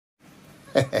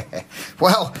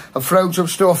Well, I've thrown some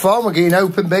stuff on. We're getting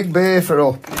open big beer for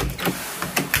up.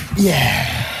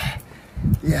 Yeah.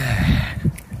 Yeah.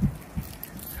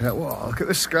 What? Look at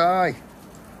the sky.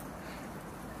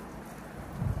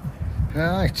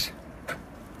 Right.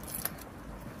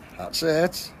 That's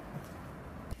it.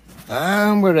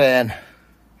 And we're in.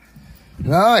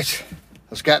 Right.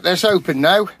 Let's get this open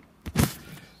now.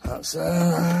 That's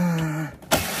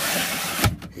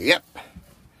yep.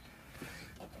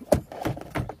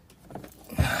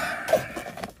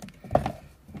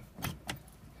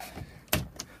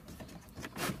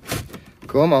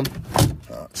 Come on.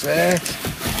 That's it.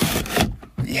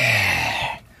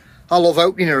 Yeah. I love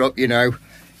opening her up, you know.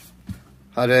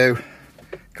 I do.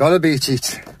 Gotta beat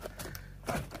it.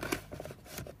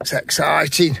 It's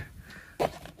exciting.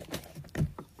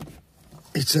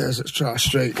 It is. Let's try to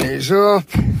straighten these up.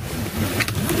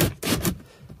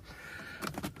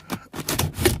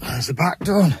 There's the back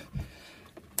done.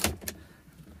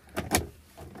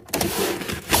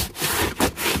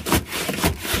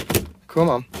 Come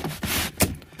on.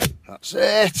 That's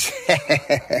it.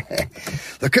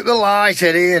 Look at the light,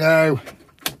 Eddie, you know.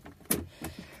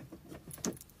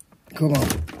 Come on.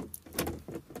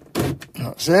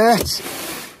 That's it.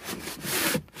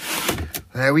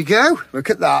 There we go. Look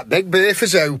at that. Big berth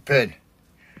is open.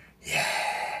 Yeah.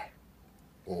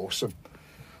 Awesome.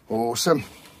 Awesome.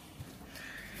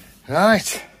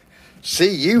 Right.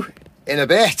 See you in a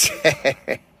bit.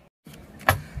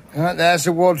 Right, there's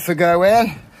the wood for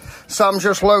going. Sam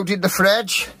just loaded the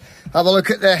fridge. Have a look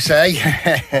at this, eh?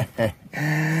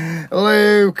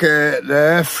 Look at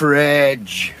the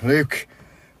fridge. Look.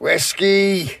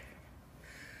 Whiskey.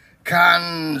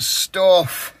 Cans.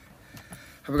 Stuff.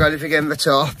 Have we got anything in the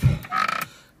top?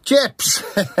 Chips.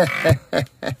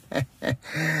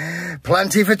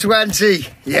 Plenty for 20.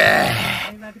 Yeah.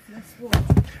 Are you ready for this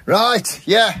wood? Right,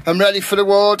 yeah, I'm ready for the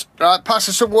wood. Right, pass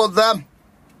us some wood then.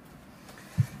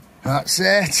 That's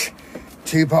it.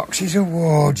 2 boxes of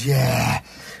wood, yeah.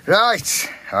 Right,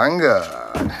 hang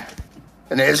on.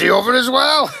 And here's the oven as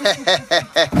well.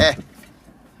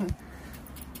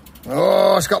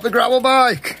 Oh, it's got the gravel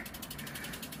bike.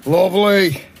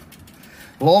 Lovely.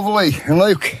 Lovely. And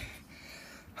look,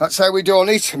 that's how we done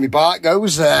it. And my bike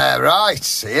goes there. Right,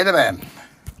 see you in a minute.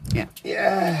 Yeah.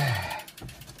 Yeah.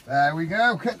 There we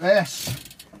go. Look at this.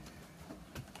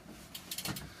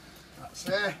 That's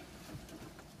it.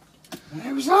 And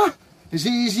how was that? As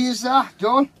easy as that.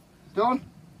 Done. Done.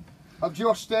 I've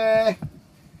just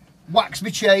waxed my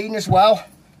chain as well.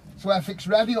 So everything's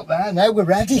ready up there. Now we're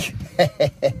ready.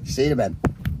 See you in a minute.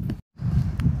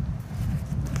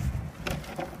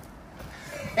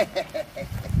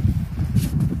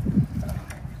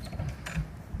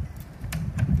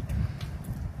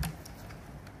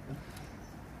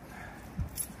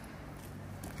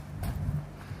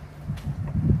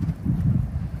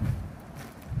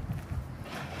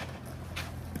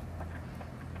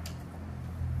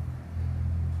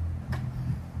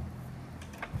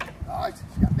 Right,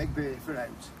 it's got a big beer for out.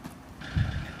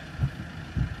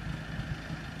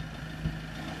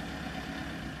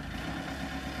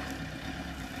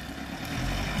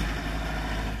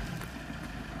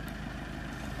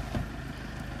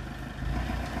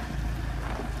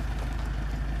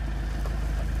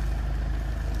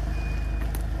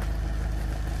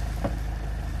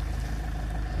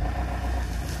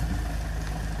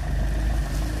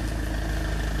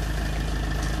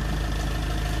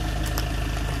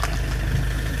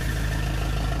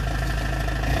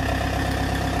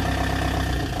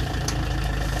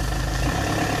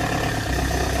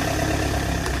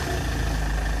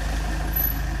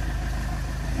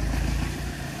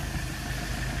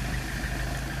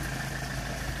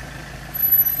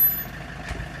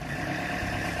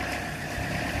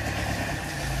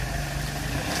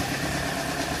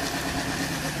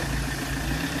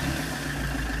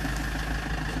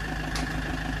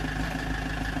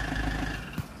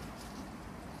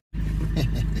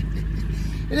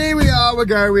 And here we are, we're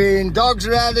going. Dog's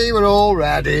ready, we're all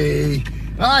ready.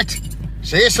 Right,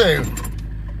 see you soon.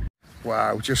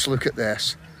 Wow, just look at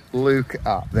this. Look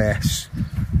at this.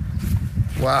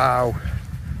 Wow.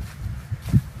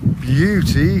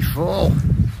 Beautiful.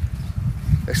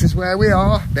 This is where we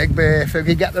are. Big berth. If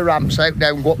you get the ramps out,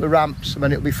 down, go up the ramps, and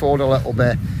then it'll be forward a little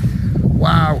bit.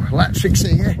 Wow, electrics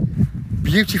here.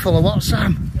 Beautiful, or what,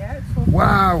 Sam? Yeah, it's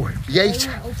wow.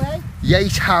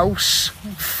 Yatehouse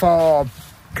farm.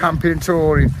 Camping and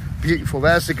touring, beautiful.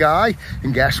 There's the guy,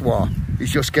 and guess what?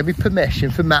 He's just given me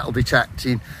permission for metal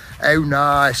detecting. How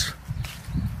nice.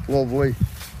 Lovely.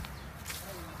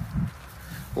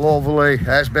 Lovely.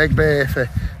 There's Big Bertha.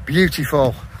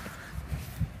 Beautiful.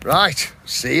 Right,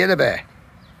 see you in a bit.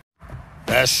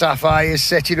 There's Sapphire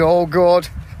sitting all good.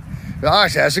 Right,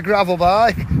 there's a gravel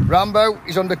bike. Rambo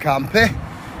is under campy.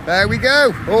 There we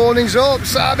go. Awning's up,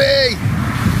 Sammy.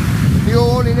 The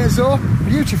awning is up.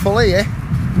 Beautiful here.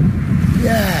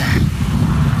 Yeah.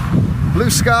 Blue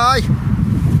sky.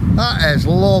 That is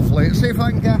lovely. Let's see if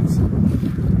I can get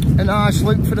a nice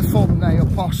look for the thumbnail,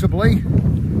 possibly.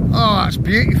 Oh, that's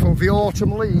beautiful. The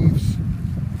autumn leaves.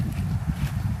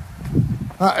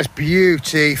 That is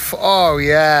beautiful. Oh,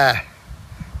 yeah.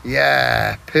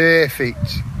 Yeah,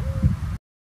 perfect.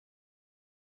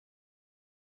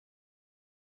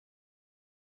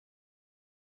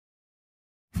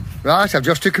 Right, I've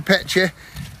just took a picture.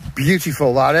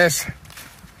 Beautiful, that is.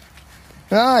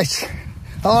 Right.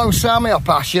 Hello, Sammy, I'll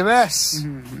pass you this.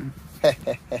 And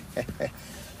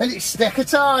it's sticker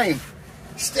time.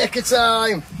 Sticker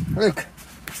time. Look.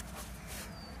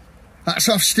 That's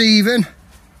off Stephen.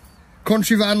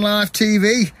 Country Van Life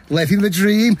TV. Living the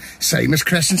dream. Same as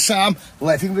Chris and Sam.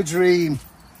 Living the dream.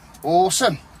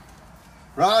 Awesome.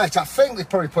 Right, I think they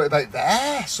probably put it about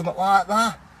there. Something like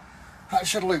that. That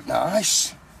should look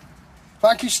nice.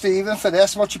 Thank you, Stephen, for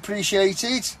this. Much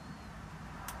appreciated.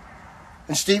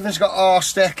 And Stephen's got our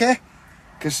sticker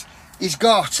because he's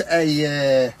got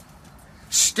a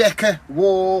sticker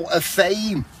wall of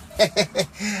fame.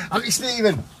 Haven't you,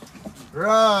 Stephen?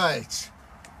 Right.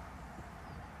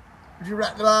 Would you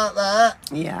reckon about that?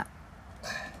 Yeah.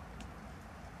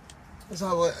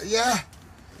 Yeah.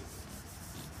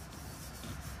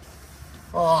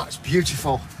 Oh, it's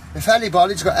beautiful. If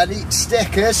anybody's got any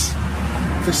stickers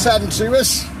to send to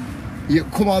us, you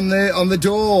come on the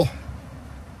door.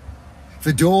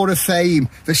 The door of fame.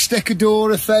 The sticker door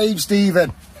of fame,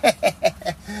 Stephen.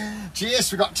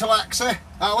 Cheers, we got Telexa,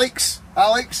 Alex,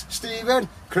 Stephen,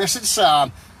 Chris and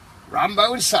Sam,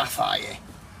 Rambo and Sapphire.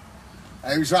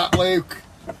 How's that, Luke?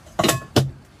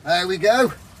 There we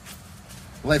go.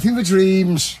 Living the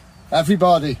dreams,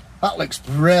 everybody. That looks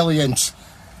brilliant.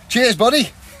 Cheers,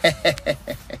 buddy.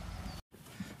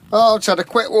 Oh, just had a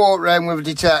quick walk round with a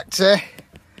detector.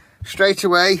 Straight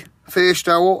away, first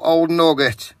hole, old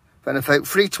nugget. Then about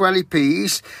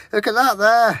 320p's. Look at that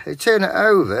there. They turn it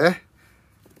over.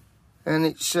 And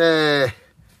it's a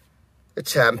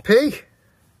 10p.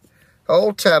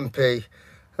 Old 10p.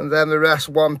 And then the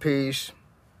rest 1p's.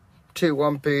 2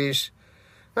 1p's.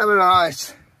 Never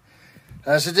right.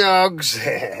 There's the dogs.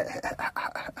 Yeah,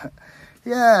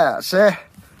 that's it.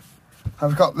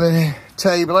 I've got the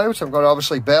table out. I've got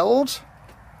obviously build.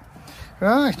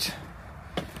 Right.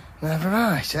 Never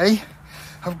right, eh?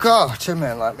 I've got a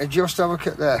minute, let me just have a look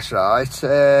at this, right?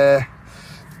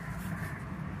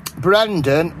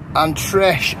 Brendan and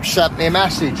Trish sent me a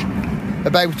message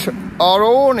about our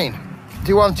awning.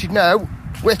 They wanted to know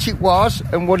which it was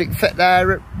and would it fit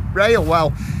their rail.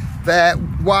 Well, their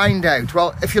wind out.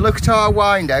 Well, if you look at our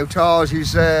wind out, ours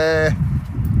is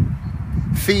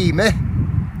FEMA,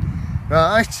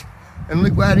 right? And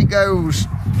look where it goes.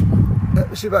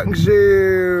 Let's see if I can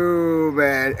zoom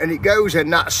in. And it goes in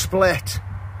that split.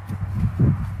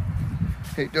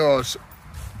 It does.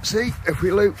 See, if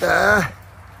we look there,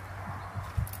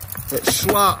 it's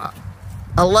slide.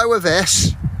 I lower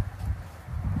this,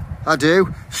 I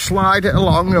do, slide it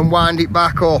along and wind it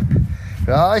back up,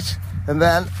 right? And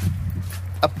then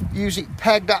I use it,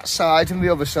 peg that side and the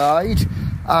other side,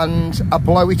 and I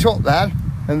blow it up then,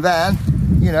 and then,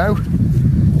 you know,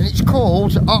 and it's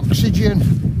called Oxygen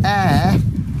Air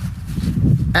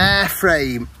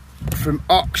Frame from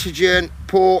Oxygen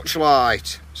Porch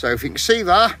Light. So if you can see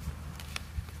that,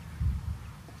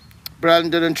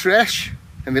 Brendan and Trish,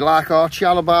 and they like our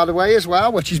channel by the way as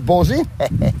well, which is buzzing.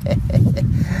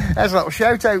 There's a little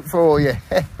shout out for you.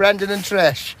 Brendan and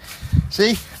Trish.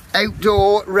 See,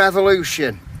 Outdoor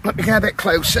Revolution. Let me get a bit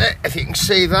closer if you can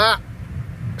see that.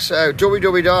 So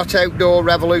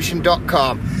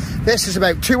www.outdoorrevolution.com. This is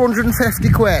about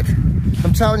 250 quid.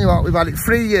 I'm telling you what, we've had it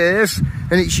 3 years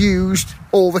and it's used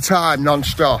all the time,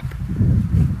 non-stop.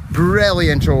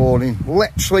 Brilliant awning,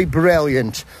 literally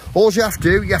brilliant. All you have to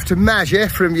do, you have to measure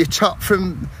from your top,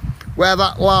 from where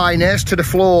that line is to the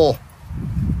floor,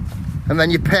 and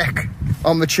then you pick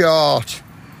on the chart.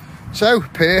 So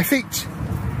perfect,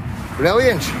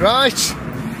 brilliant. Right,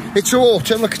 it's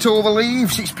autumn. Look at all the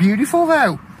leaves. It's beautiful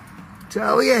though.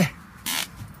 Tell you.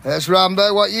 There's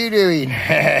Rambo. What you doing?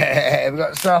 We've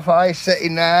got Sapphire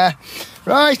sitting there.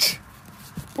 Right,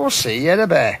 we'll see you in a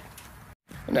bit.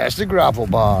 And there's the gravel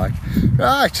bike.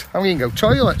 Right, I'm going to go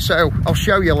toilet, so I'll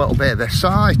show you a little bit of this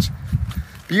site.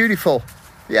 Beautiful.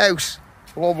 The house,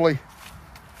 lovely.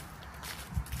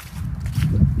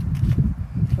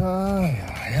 Aye,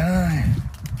 aye,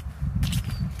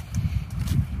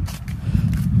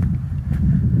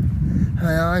 aye.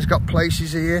 Yeah, he's got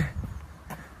places here.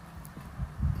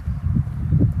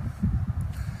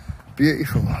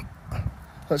 Beautiful.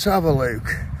 Let's have a look.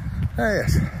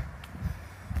 Yes.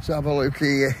 Let's have a look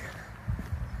here.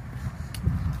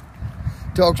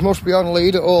 Dogs must be on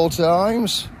lead at all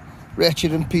times.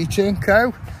 Richard and Peter and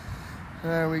Co.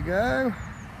 There we go.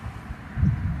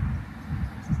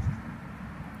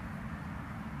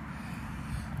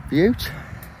 Beaut.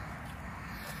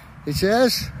 It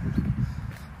is.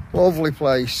 Lovely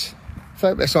place.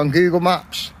 Found this on Google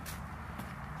Maps.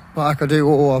 Like I do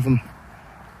all of them.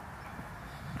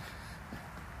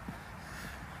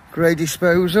 Grey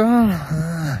disposal.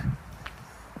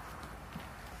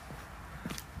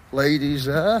 Ladies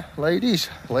there. Ladies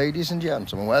and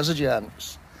gentlemen. Where's the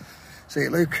gents? See,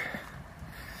 look.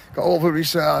 Got all the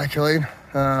recycling.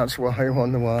 That's why I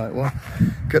want the white one.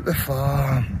 Get the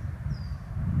farm.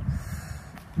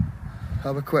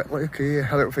 Have a quick look here.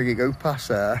 I don't think you go past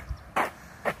there.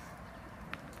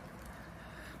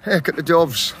 Hey, look at the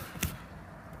doves.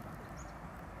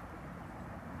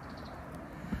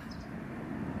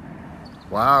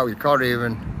 Wow, you can't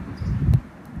even.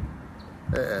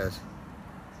 It is.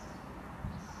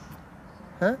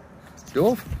 Huh?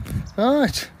 Dove.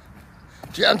 Right.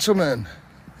 Gentlemen.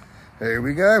 Here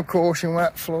we go. Caution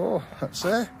wet floor. That's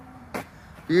it.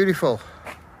 Beautiful.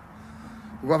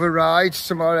 We'll have a ride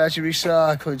tomorrow as you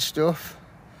recycling stuff.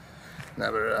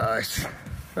 Never right.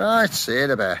 Right, see you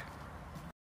in a bit.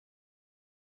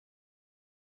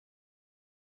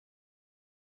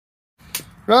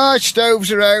 Right,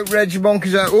 stoves are out, Reggie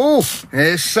Monkey's out. Oh,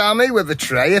 here's Sammy with a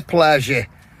tray of pleasure.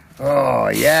 Oh,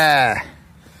 yeah.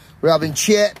 We're having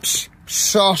chips,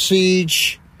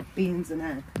 sausage. Beans and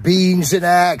egg. Beans and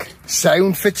egg.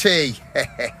 Sound for tea.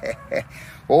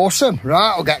 Awesome.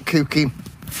 Right, I'll get cooking.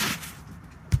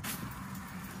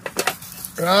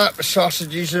 Right, the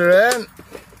sausages are in.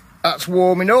 That's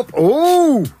warming up.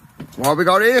 Oh, what have we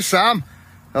got here, Sam?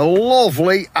 A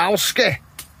lovely Alska.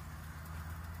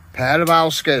 Pair of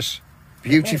Alskas.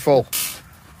 Beautiful.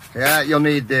 Yeah, you'll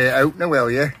need the opener,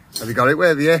 will you? Have you got it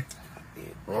with you?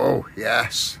 Oh,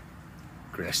 yes.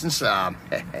 Chris and Sam.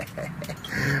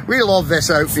 We love this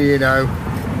opener, you know.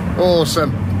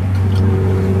 Awesome.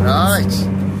 Right.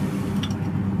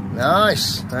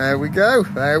 Nice. There we go.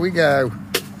 There we go.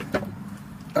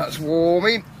 That's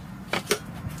warming.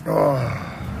 Oh.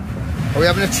 Are we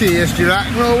having a cheers, do you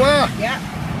reckon, or what? Yeah.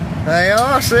 There you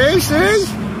are, see?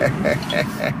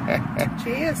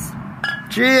 Cheers.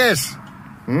 Cheers.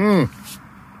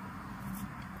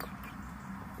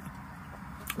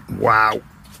 Wow.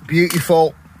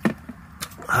 Beautiful.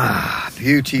 Ah,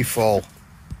 beautiful.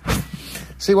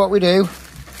 See what we do?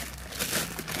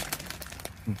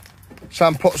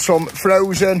 Sam put some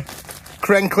frozen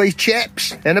crinkly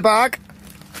chips in a bag.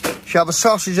 She have a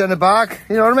sausage in a bag,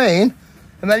 you know what I mean?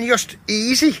 And then just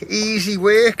easy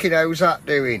working. How's that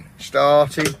doing?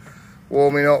 Starting,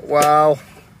 warming up well.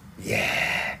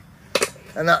 Yeah.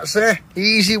 And that's it.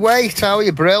 Easy way, tell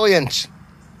you, brilliant.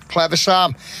 Clever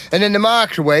Sam. And in the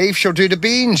microwave, she'll do the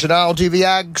beans and I'll do the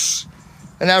eggs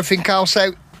and everything else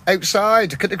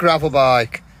outside. Look at the gravel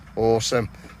bike. Awesome.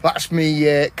 That's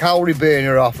me calorie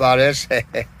burner off, that is.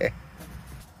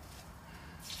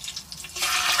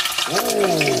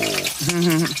 Oh.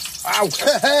 Ow.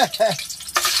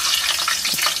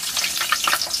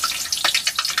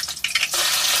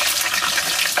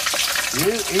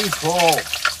 Beautiful.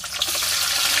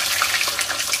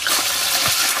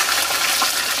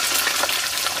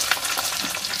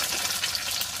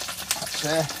 That's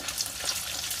it.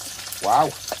 Wow.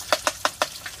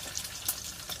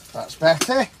 That's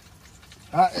better.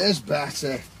 That is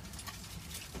better.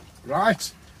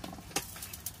 Right.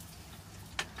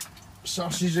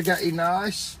 Sausages are getting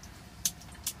nice.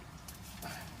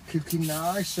 Cooking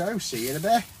nice. So, see you in a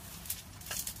bit.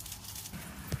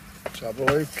 Let's have a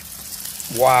look.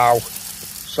 Wow.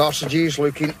 Sausages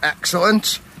looking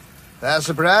excellent. There's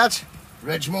the bread.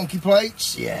 Reg Monkey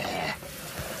plates. Yeah.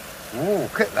 Ooh,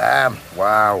 look at them.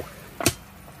 Wow.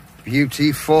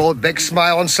 Beautiful. Big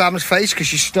smile on Sam's face because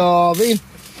she's starving.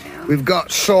 We've got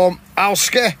some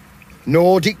Alska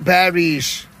Nordic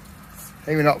berries.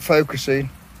 Maybe not focusing.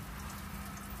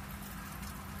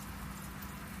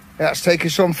 That's taking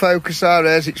some focus out.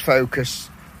 There's its focus.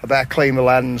 I better clean the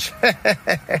lens.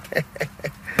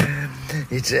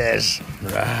 It is.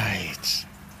 Right.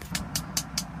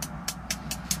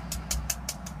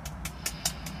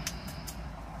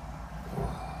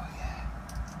 Oh, yeah.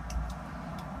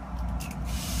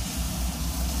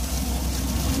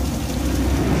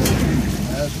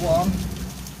 There's one.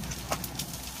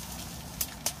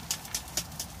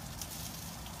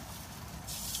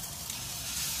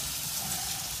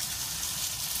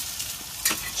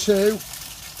 2.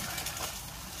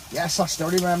 Yes, I still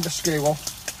remember school.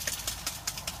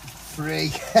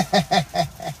 3.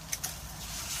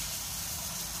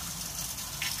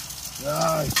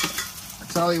 Right, I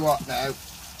tell you what now.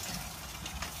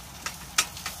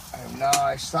 Oh,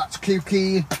 nice. That's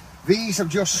cooking. These have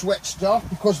just switched off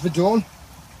because they're done.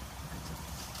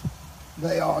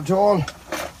 They are done.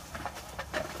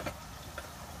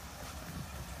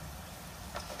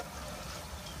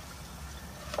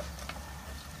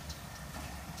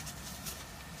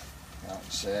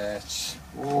 That's it.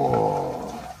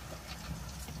 Whoa.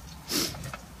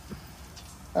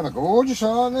 They're gorgeous,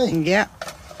 aren't they? Yeah.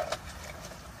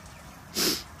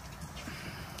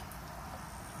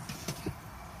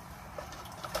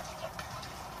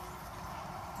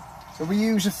 So we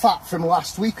use the fat from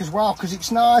last week as well, because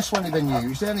it's nice when they've been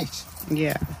used, isn't it?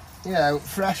 Yeah. You know,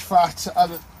 fresh fat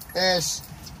is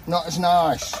not as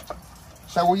nice.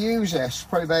 So we'll use this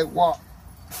probably about, what,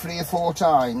 3 or 4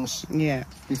 times? Yeah.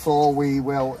 Before we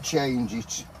will change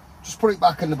it. Just put it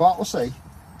back in the bottle, see?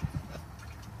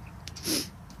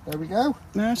 There we go.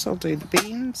 Nice, I'll do the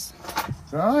beans.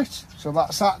 Right, so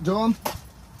that's that done.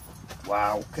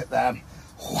 Wow, look at them.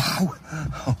 Wow.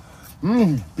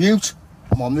 Beaut.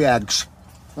 I'm on the eggs.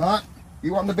 Right,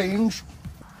 you want the beans?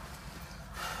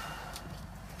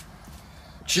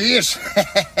 Cheers.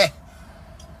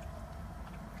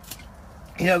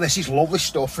 You know, this is lovely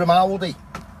stuff from Aldi.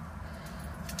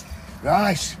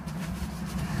 Right.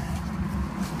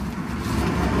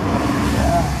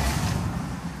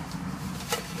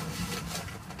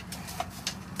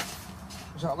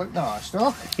 Does that look nice,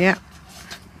 Doc? Yeah.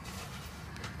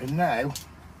 And now,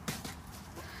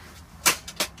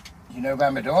 you know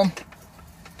them are done?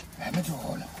 Them are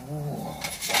done. Oh,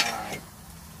 wow.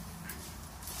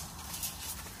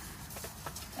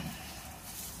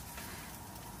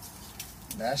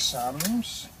 There's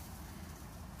Sam's.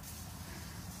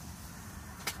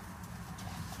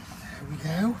 There we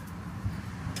go.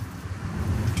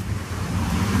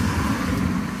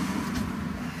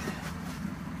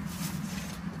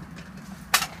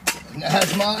 And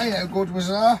there's mine. How good was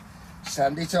that?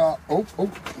 Send it up. Oh,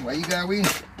 where you going?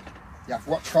 You have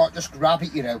to can't just grab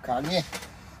it, you know, can you?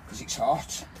 Because it's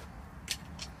hot.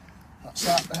 That's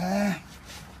that there.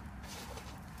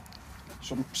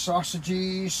 Some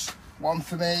sausages. 1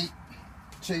 for me,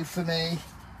 2 for me.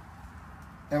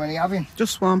 How many are you having?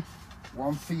 Just 1.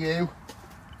 1 for you,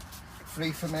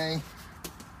 3 for me.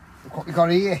 Look what we got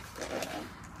here.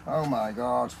 Oh my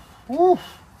God. Woo.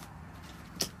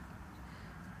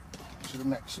 To the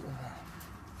mix of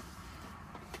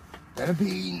there are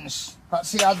beans.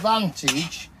 That's the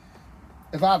advantage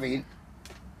of having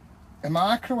a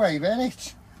microwave, isn't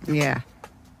it? Yeah.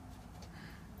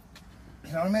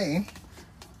 You know what I mean?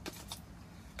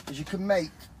 Because you can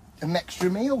make them extra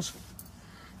meals.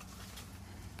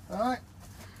 Right,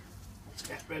 let's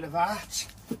get rid of that.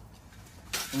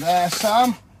 And there's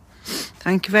Sam.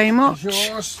 Thank you very much. There's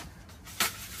yours.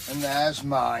 And there's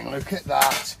mine. Look at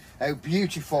that. How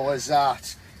beautiful is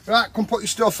that? Right, come put your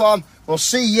stuff on. We'll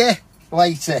see you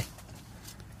later.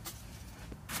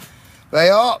 They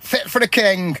are fit for the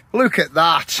king. Look at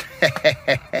that.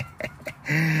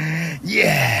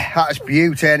 Yeah, that's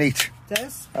beauty, ain't it?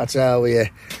 This? I tell you.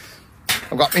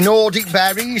 I've got my Nordic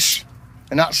berries.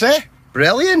 And that's it.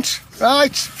 Brilliant.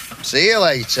 Right, see you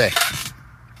later.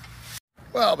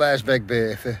 Well, there's Big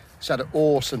Beefy. He's had an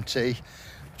awesome tea.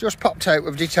 Just popped out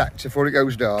with detective before it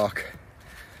goes dark.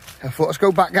 I thought, let's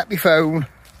go back, get my phone.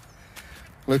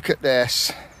 Look at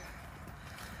this.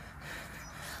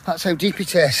 That's how deep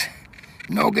it is.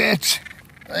 Nugget.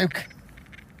 Look.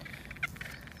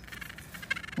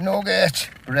 Nugget.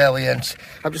 Brilliant.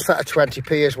 I've just had a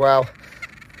 20p as well.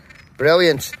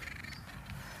 Brilliant.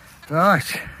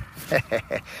 Right.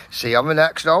 See you on the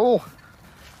next hole.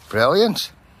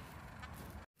 Brilliant.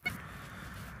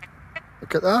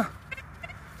 Look at that.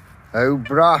 Oh,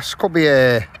 brass. Could be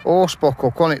a horse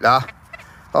buckle, couldn't it, that?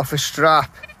 Off a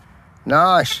strap.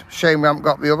 Nice. Shame we haven't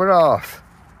got the other half.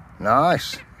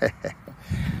 Nice.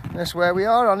 That's where we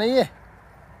are on here.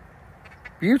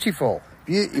 Beautiful.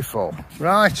 Beautiful.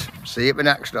 Right. See you at the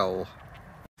next hole.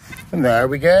 And there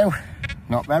we go.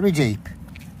 Not very deep.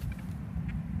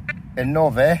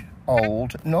 Another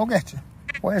old nugget.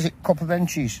 What is it? Couple of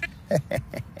inches.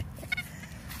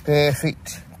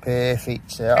 Perfect.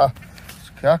 Perfect. Yeah.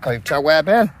 I can't even tell where I've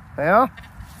been. They are.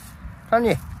 Can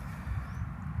you?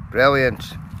 Brilliant.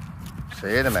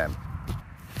 See you in a minute.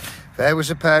 There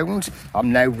was a pound.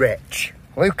 I'm now rich.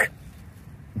 Look.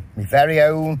 My very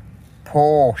own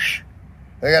Porsche.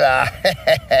 Look at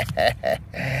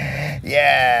that.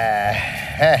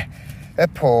 Yeah. A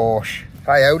Porsche.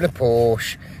 I own a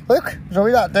Porsche. Look, it's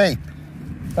only that deep.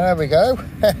 There we go.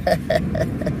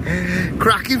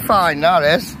 Cracking fine, that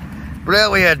is.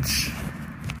 Brilliant.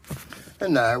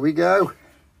 And there we go.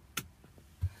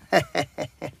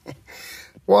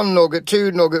 1 nugget,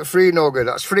 2 nugget, 3 nugget.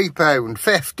 That's £3.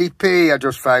 50p I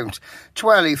just found.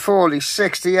 20, 40,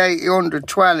 60, 80,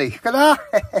 120. Look at that.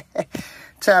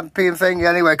 10p and thing.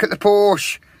 Anyway, look at the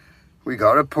Porsche. We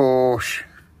got a Porsche.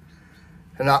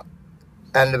 And that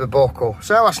end of a buckle.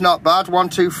 So that's not bad. 1,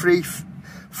 2, 3,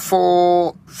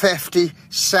 4, 50,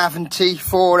 70,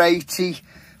 480,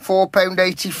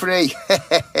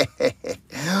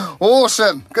 £4.83.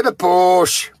 Awesome. Got a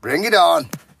Porsche. Bring it on.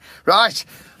 Right.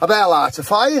 I better light a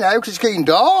fire now because it's getting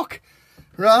dark.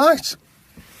 Right.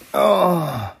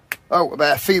 Oh, I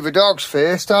better feed the dogs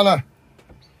first, don't I?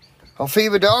 I'll feed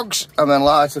the dogs and then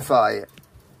light a fire.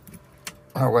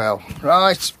 I will.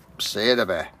 Right. See you in a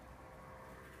bit.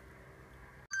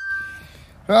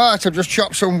 Right, I've just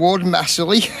chopped some wood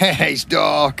messily. It's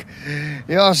dark.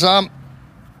 Yeah, Sam.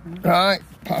 Right,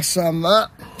 pass Sam that.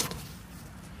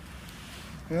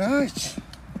 Right.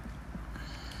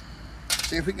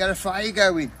 See if we can get a fire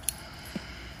going.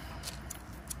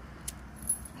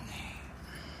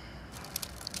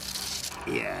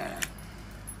 Yeah.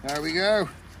 There we go.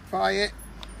 Fire.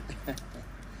 Right,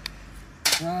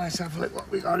 let's have a look what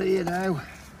we got here now.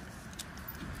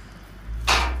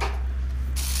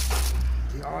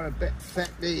 They are a bit thick,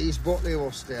 these, but they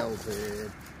will still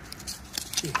burn.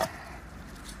 Yeah.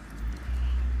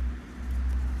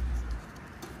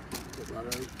 Put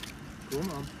that out.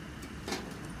 Come on.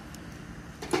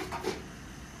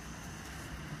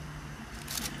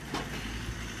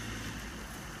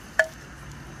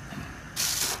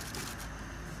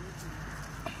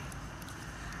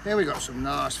 There we got some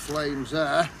nice flames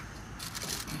there.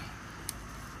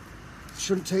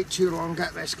 Shouldn't take too long to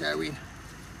get this going.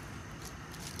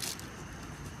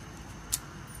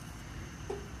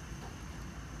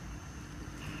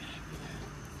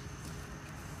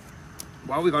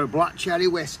 Well, we've got a black cherry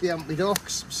whiskey, haven't we,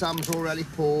 ducks? Sam's already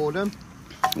poured them.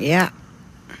 Yeah.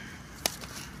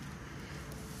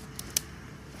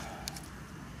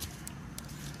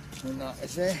 And that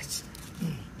is it.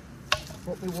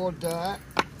 Put my wood there.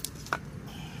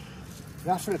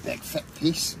 That's for a big thick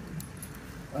piece.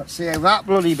 Let's see how that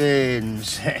bloody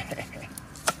burns. There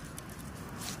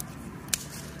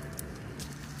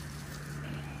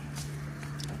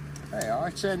you are,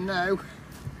 it's in now.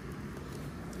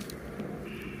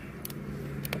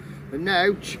 And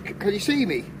now, can you see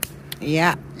me?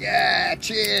 Yeah. Yeah,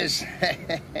 cheers.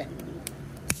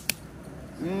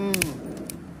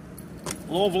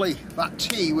 Lovely. That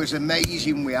tea was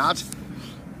amazing we had.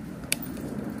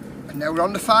 And now we're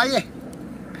on the fire.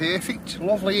 Perfect.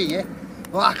 Lovely here.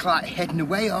 We're like heading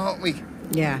away, aren't we?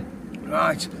 Yeah.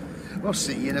 Right. We'll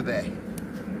see you in a bit.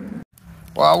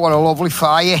 Wow, what a lovely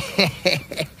fire.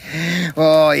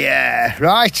 Oh, yeah.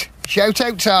 Right. Shout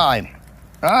out time.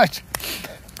 Right.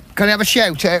 Can I have a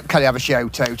shout out? Can I have a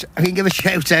shout out? I can give a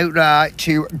shout out, right,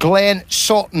 to Glenn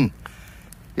Sutton.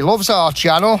 He loves our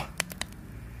channel.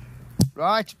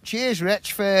 Right, cheers,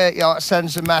 Rich, for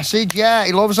sends a message. Yeah,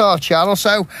 he loves our channel.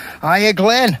 So, hiya,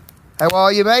 Glenn. How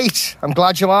are you, mate? I'm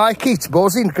glad you like it.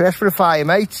 Buzzing, Chris, for a fire,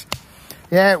 mate.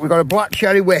 Yeah, we've got a black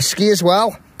cherry whiskey as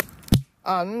well.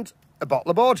 And a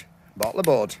bottle of bud. Bottle of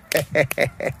bud.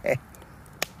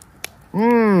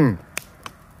 And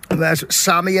there's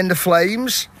Sammy in the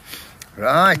flames.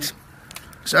 Right.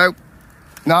 So,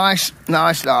 nice,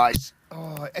 nice, nice.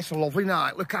 Oh, it's a lovely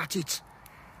night. Look at it.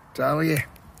 Tell you.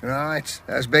 Right,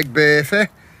 there's Big Bertha.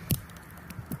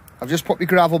 I've just put my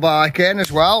gravel bike in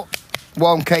as well.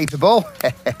 One capable.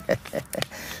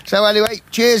 So anyway,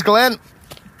 cheers, Glenn.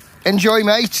 Enjoy,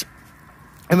 mate.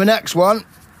 And the next one,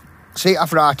 see,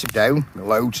 I've written it down,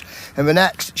 loads. And the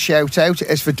next shout out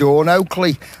is for Dawn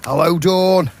Oakley. Hello,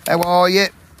 Dawn. How are you?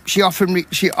 She often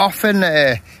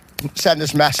sends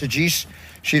us messages.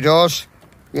 She does.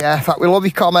 Yeah, in fact, we love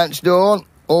your comments, Dawn.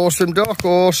 Awesome, Doc,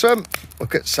 awesome.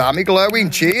 Look at Sammy glowing.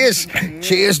 Cheers.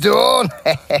 Cheers, Dawn.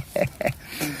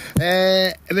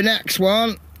 The next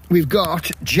one, we've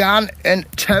got Jan and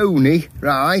Tony,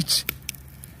 right?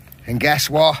 And guess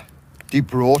what? They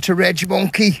brought a Reg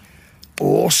Monkey.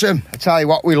 Awesome. I tell you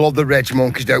what, we love the Reg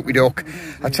Monkeys, don't we, Duck?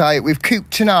 I tell you, we've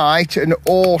cooked tonight an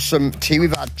awesome tea.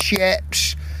 We've had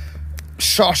chips,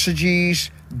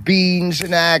 sausages, beans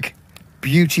and egg.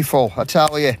 Beautiful, I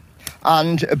tell you.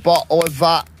 And a bottle of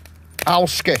that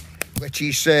Alska, which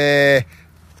is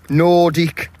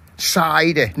Nordic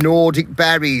cider, Nordic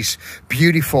berries.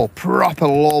 Beautiful, proper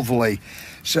lovely.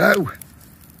 So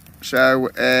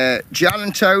Jan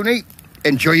and Tony,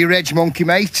 enjoy your Reg Monkey,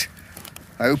 mate.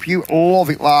 I hope you love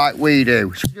it like we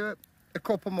do. Should we do a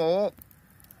couple more?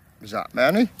 Is that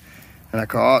many? And I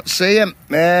can't see him.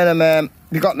 Man,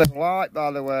 you got no light, by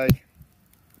the way.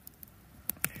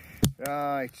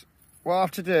 Right. What I have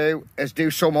to do is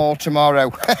do some more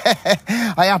tomorrow.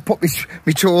 I have put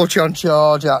my torch on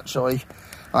charge, actually.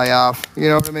 I have. You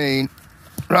know what I mean?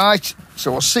 Right.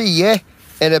 So I'll see you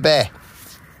in a bit.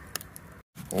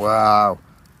 Wow.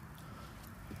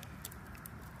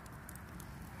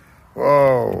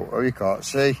 Whoa. Oh, you can't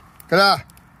see. Look at that.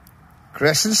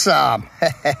 Chris and Sam.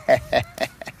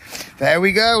 There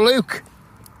we go, Luke.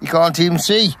 You can't even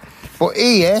see. But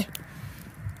here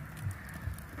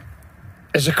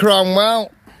is a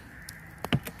Cromwell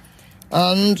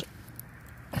and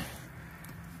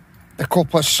a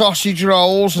couple of sausage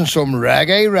rolls and some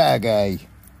reggae.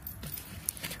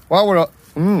 Well, what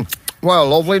a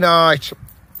lovely night.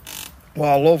 What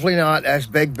a lovely night. There's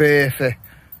Big Bertha.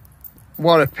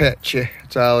 What a picture, I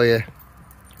tell you.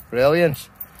 Brilliant.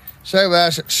 So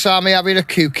there's Sammy having a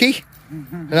cookie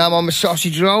and I'm on my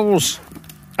sausage rolls.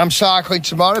 I'm cycling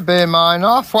tomorrow, burn mine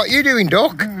off. What are you doing,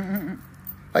 Duck?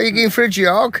 Are you going for a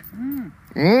jog?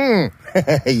 Yeah.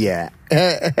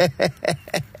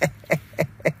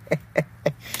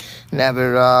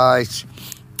 Never right.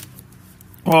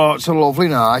 Oh, it's a lovely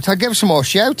night. I'll give some more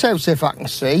shout outs if I can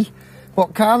see.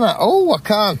 What can I? Oh, I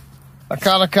can. I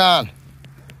can.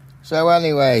 So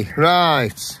anyway,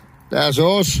 right. There's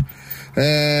us.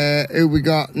 Who we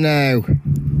got now?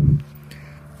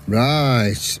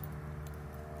 Right.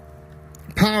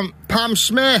 Pam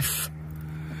Smith.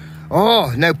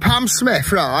 Oh, no, Pam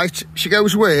Smith, right, she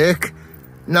goes work,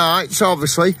 nights,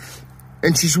 obviously,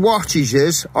 and she watches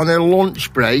us on her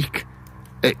lunch break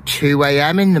at 2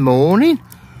 AM in the morning.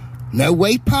 No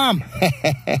way, Pam.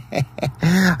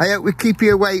 I hope we keep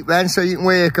you awake then so you can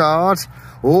work hard.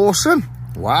 Awesome.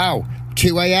 Wow,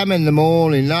 2 AM in the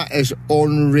morning, that is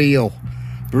unreal.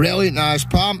 Brilliant, nice,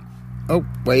 Pam. Oh,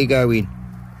 where you going?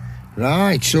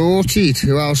 Right, sorted.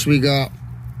 Who else we got?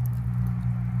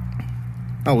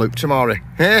 I'll look tomorrow.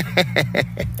 Right,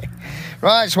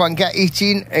 so I can get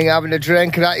eating and having a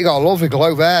drink and that. You got a lovely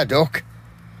glow there, Duck.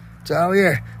 Tell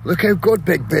you, look how good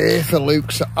Big Bertha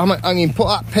looks. I'm going to put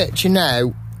that picture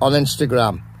now on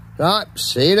Instagram. Right,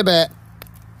 see you in a bit.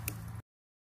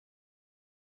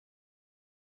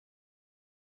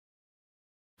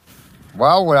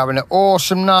 Well, we're having an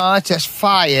awesome night. This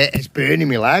fire is burning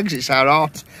my legs. It's so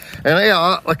hot.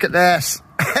 And look at this.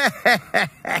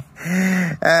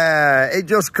 It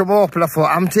just come up and I thought,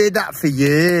 I haven't heard that for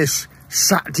years.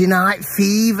 Saturday Night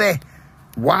Fever.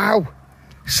 Wow.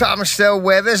 Sam's still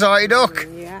with us, are you, Duck?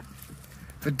 Yeah.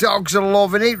 The dogs are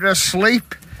loving it. They're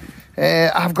asleep.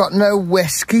 I've got no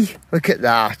whiskey. Look at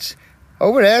that.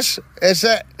 Oh, it is. Is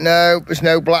it? No, there's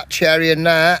no black cherry in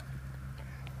there.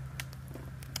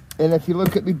 And if you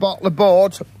look at my bottle of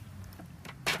bud,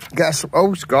 guess,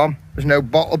 oh, it's gone. There's no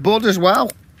bottle of bud as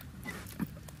well.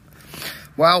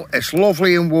 Well, it's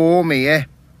lovely and warm here.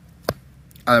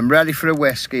 I'm ready for a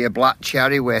whiskey, a black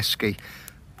cherry whiskey.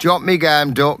 Do you want me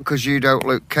game, Duck, because you don't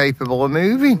look capable of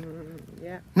moving?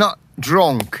 Yeah. Not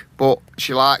drunk, but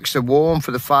she likes the warm for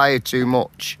the fire too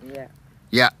much. Yeah.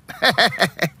 Yeah.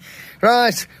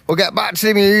 Right, we'll get back to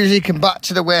the music and back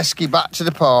to the whiskey, back to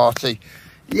the party.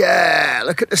 Yeah,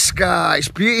 look at the sky. It's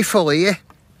beautiful here.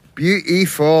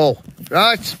 Beautiful.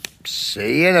 Right,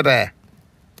 see you in a bit.